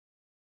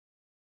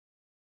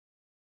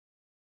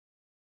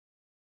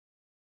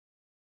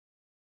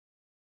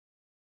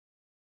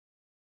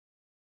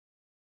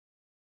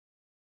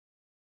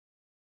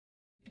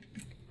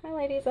Hi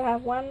ladies, I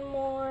have one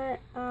more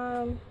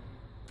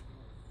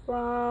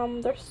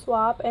from their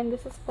swap, and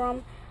this is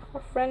from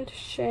our friend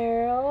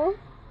Sheril.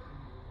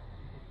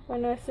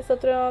 Bueno, este es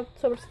otro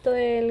sobrecito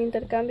del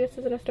intercambio. Este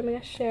es de nuestra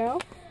amiga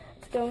Sheril.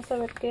 Así que vamos a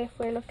ver qué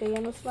fue lo que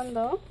ella nos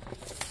mandó.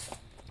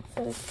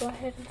 So let's go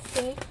ahead and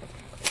see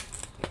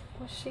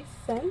what she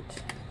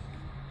sent.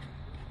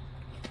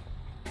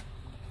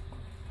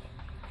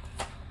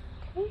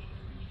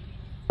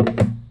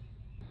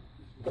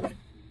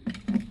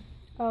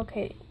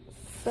 Okay,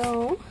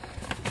 so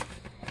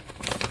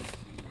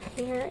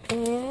here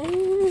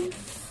is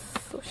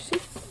what she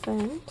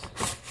sent.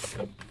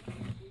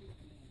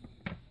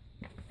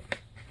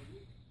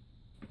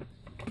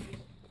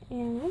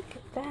 And look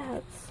at that,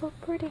 it's so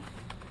pretty.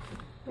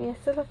 Y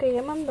esto es lo que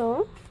ella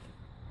mandó.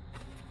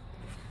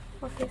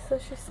 Okay, so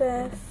she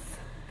says,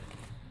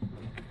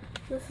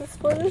 this is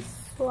for the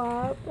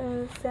swap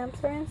and the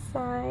stamps are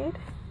inside.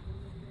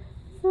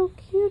 So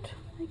cute.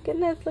 My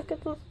goodness, look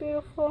at those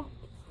beautiful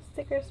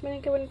stickers.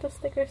 Miren qué bonitos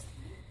stickers.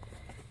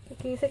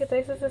 Aquí dice que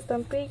trae sus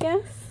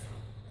estampillas.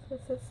 So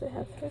it says it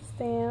has her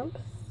stamps.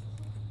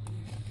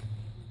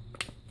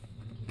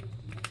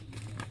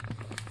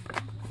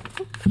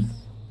 Oops.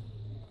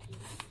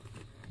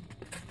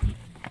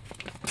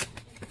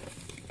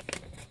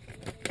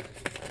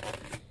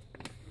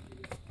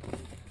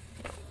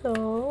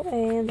 So,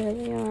 and there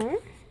they are.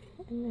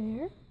 And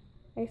there.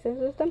 Ahí están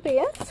sus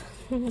estampillas.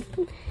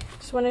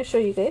 Just want to show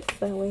you guys,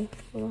 that way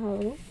we don't have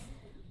any.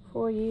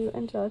 For you,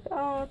 Angelica.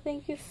 Oh,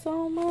 thank you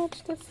so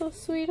much. That's so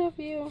sweet of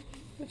you.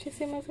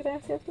 Muchísimas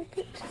gracias. Look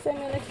at, she sent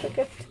me an extra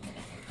gift.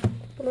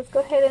 But let's go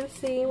ahead and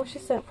see what she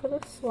sent for the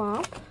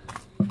swap.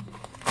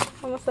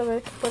 Vamos a ver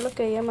qué fue lo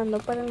que ella mandó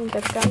para el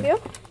intercambio.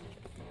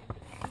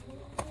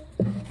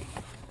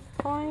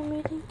 Ay,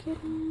 miren qué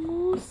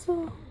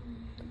hermoso.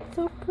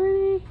 So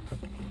pretty.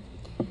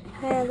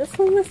 And this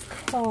one is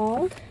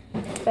called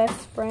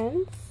Best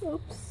Friends.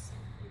 Oops.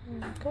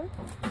 There we go.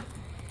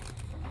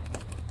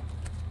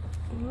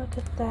 Look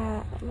at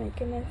that. Oh my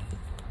goodness.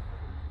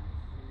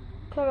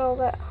 Look at all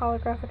that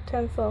holographic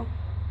tinsel.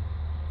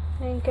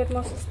 Miren qué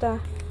hermoso está.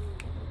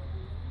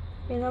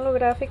 Bien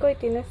holográfico y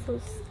tiene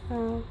sus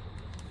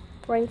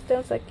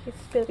rhinestones aquí,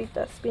 sus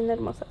piedritas bien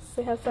hermosas.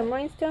 It has some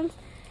rhinestones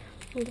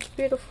and this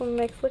beautiful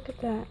mix. Look at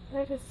that.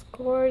 That is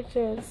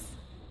gorgeous.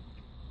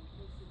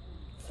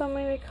 So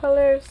many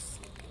colors.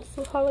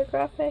 So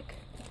holographic.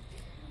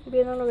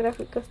 Bien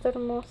holográfico. Está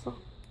hermoso.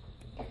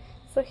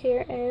 So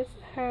here is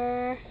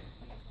her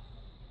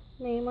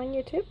name on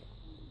YouTube.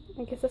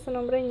 Aquí está su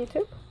nombre en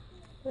YouTube,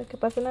 para que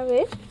pasen a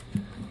ver.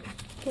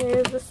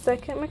 Here's the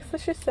second mix that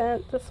she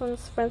sent. This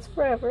one's Friends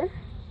Forever.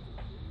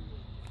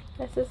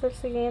 Este es el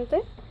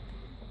siguiente.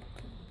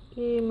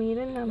 Y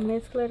miren la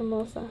mezcla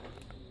hermosa.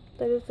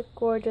 That is a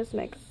gorgeous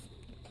mix.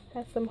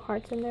 Has some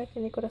hearts in there.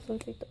 Tiene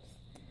corazoncitos.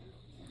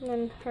 And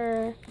then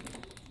her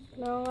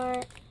nail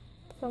art,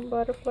 some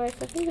butterflies.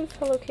 I think it's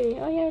Hello Kitty.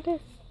 Oh yeah, it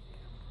is.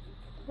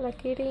 La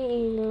Kitty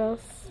y los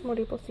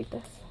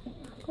maripositas.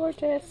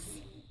 Gorgeous.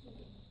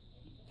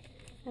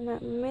 And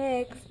that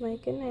mix, my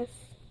goodness,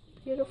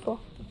 beautiful.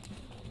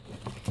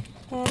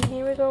 And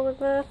here we go with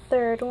the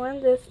third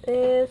one. This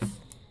is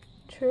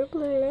True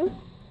Blue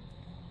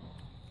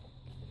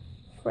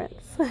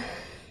Friends.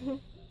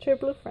 True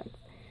Blue Friends.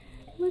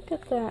 Look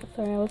at that.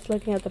 Sorry, I was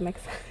looking at the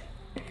mix.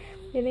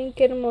 Miren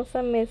qué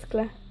hermosa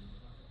mezcla.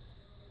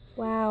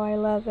 Wow, I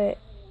love it.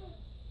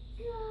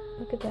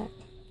 Look at that.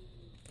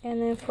 And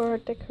then for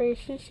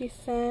decoration, she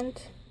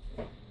sent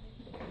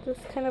this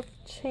kind of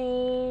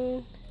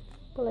chain,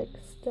 like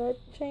stud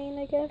chain,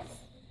 I guess,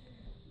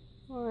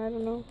 or I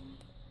don't know,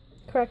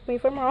 correct me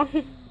if I'm wrong.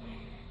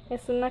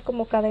 Es una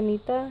como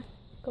cadenita,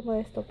 como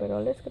de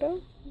estoperoles,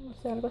 creo, no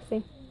sé, algo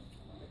así.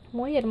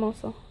 Muy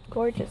hermoso.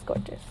 Gorgeous,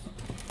 gorgeous.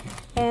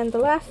 And the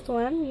last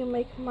one, You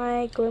Make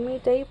My Gloomy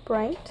Day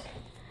Bright.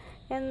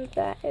 And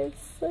that is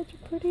such a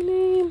pretty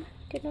name.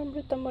 Qué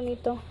nombre tan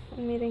bonito.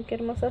 Y miren qué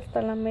hermosa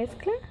está la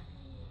mezcla.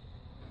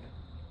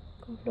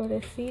 Con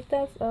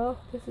florecitas. Oh,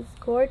 this is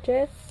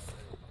gorgeous.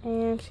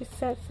 And she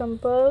sent some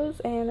bows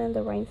and then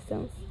the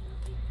rhinestones.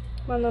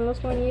 Mandó los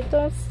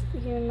moñitos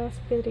y unas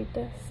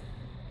piedritas.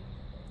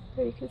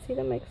 There you can see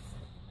the mix.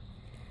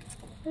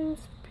 It is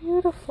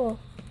beautiful.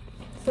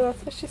 So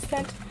that's what she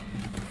sent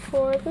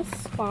for the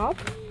swap.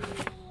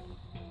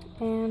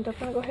 And I'm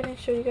gonna go ahead and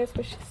show you guys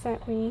what she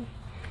sent me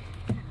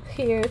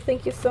here.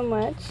 Thank you so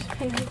much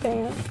in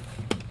advance.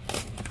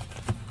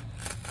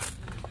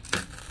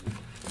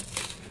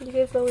 You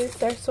guys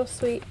always are so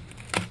sweet.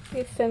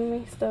 You send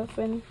me stuff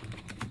and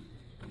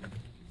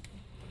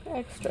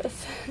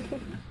extras.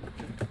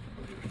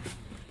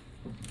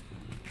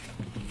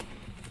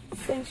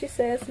 And she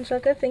says,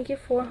 Angelica, thank you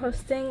for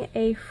hosting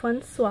a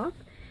fun swap.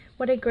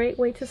 What a great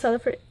way to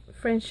celebrate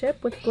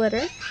friendship with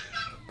glitter.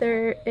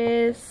 There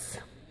is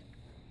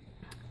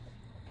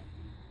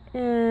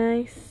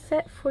a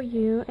set for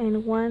you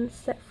and one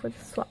set for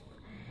the swap.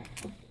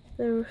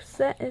 The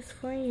set is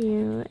for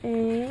you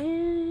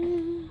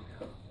and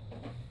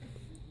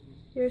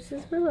yours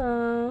is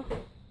below.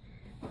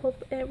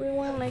 Hope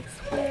everyone likes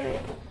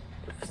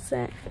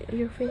sent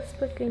your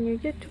Facebook and your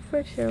YouTube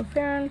for Sheril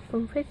Fearon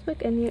from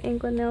Facebook and New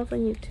England Nails on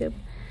YouTube.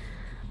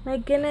 My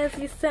goodness,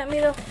 you sent me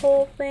the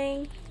whole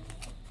thing.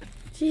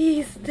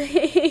 Jeez,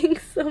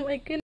 thanks. Oh my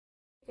goodness.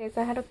 Guys,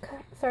 I had to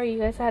cut. Sorry, you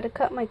guys, I had to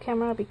cut my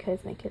camera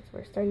because my kids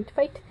were starting to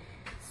fight.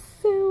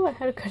 So I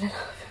had to cut it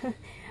off.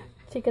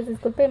 Chicas,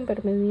 disculpen,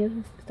 pero mis niños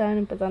estaban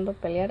empezando a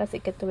pelear,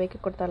 así que tuve que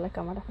cortar la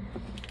cámara.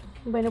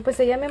 Bueno, pues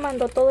ella me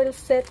mandó todo el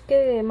set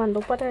que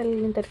mandó para el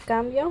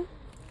intercambio.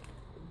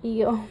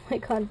 Y oh my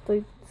god,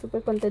 estoy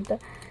súper contenta.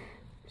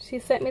 She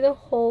sent me the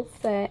whole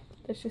set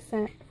that she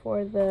sent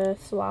for the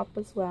swap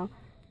as well.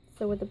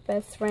 So with the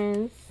best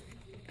friends.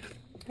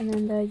 And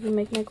then the You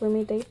Make My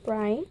Gloomy Day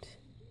Bright.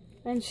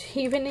 And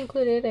she even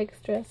included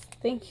extras.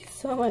 Thank you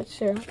so much,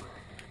 Sheril.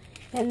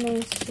 And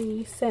then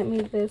she sent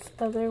me this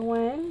other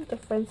one, the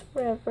Friends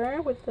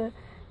Forever, with the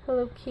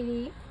Hello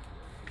Kitty.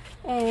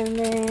 And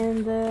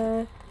then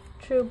the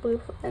True Blue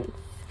Friends.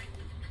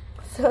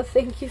 So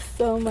thank you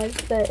so much.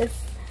 That is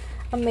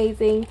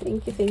amazing.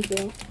 Thank you, thank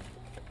you.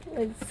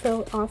 It's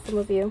so awesome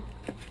of you.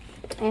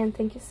 And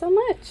thank you so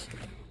much.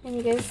 And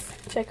you guys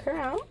check her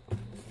out.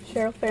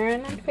 Sheril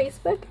Fearon on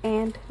Facebook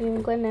and New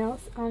England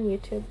Nails on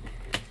YouTube.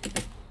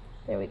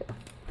 There we go.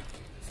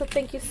 So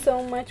thank you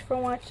so much for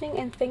watching,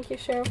 and thank you,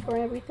 Sheril, for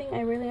everything.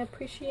 I really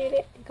appreciate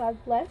it. God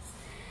bless.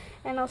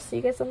 And I'll see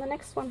you guys on the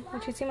next one.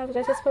 Muchísimas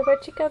gracias por ver,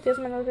 chicas. Dios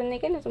me los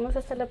bendiga y nos vemos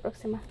hasta la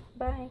próxima.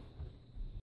 Bye.